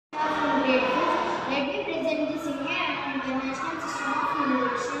grateful. Let me present this Indian and international system of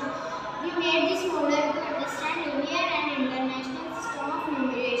numeration. We made this model to understand Indian and international system of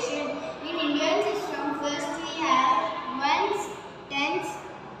numeration. In Indian system, first we have ones, tens,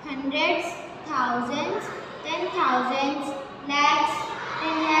 hundreds, thousands, 10,000s, lakhs,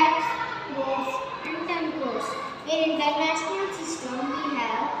 10 lakhs, crores, and 10 crores. In international system, we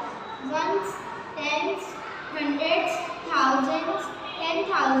have ones, tens, hundreds, thousands,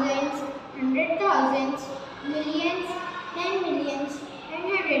 10,000s, 100,000s, millions, 10 millions, and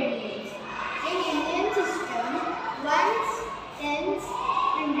 100 millions. In Indian system, ones, tens,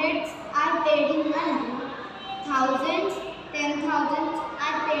 hundreds are paid in one rule, thousands, 10,000s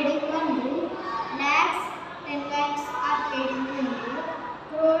are paid in one rule, lakhs, 10 lakhs are paid in one rule,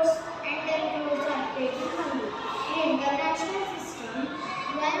 crores and 10 crores are paid in one rule. In international system,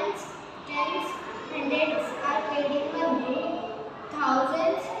 ones, tens, hundreds are paid in one rule,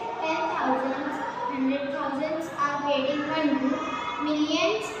 thousands, 10,000s, 100,000s are paid in one rule,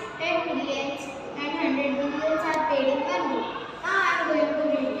 millions, 10 millions, and 100 millions are paid in one rule. Now I am going to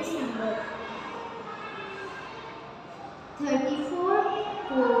read this number. 34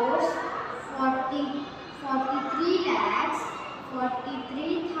 crores, 43 lakhs,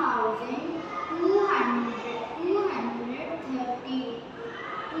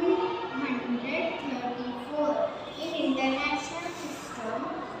 43,234. In international system,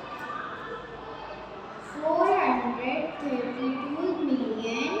 432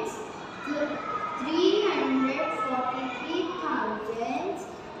 millions,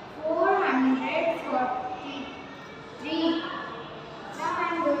 343,443. Now I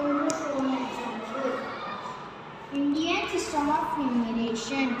am going to show an example. Indian system of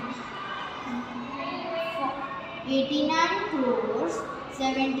numeration. 89 crores,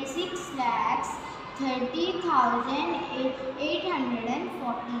 76 lakhs,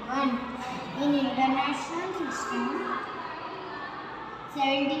 30,841. In international system,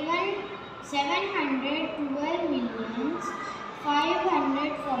 712 millions,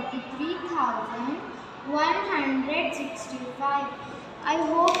 543,165. I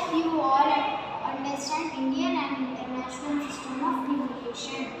hope you all understand Indian and international system of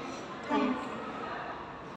numeration. Thank you.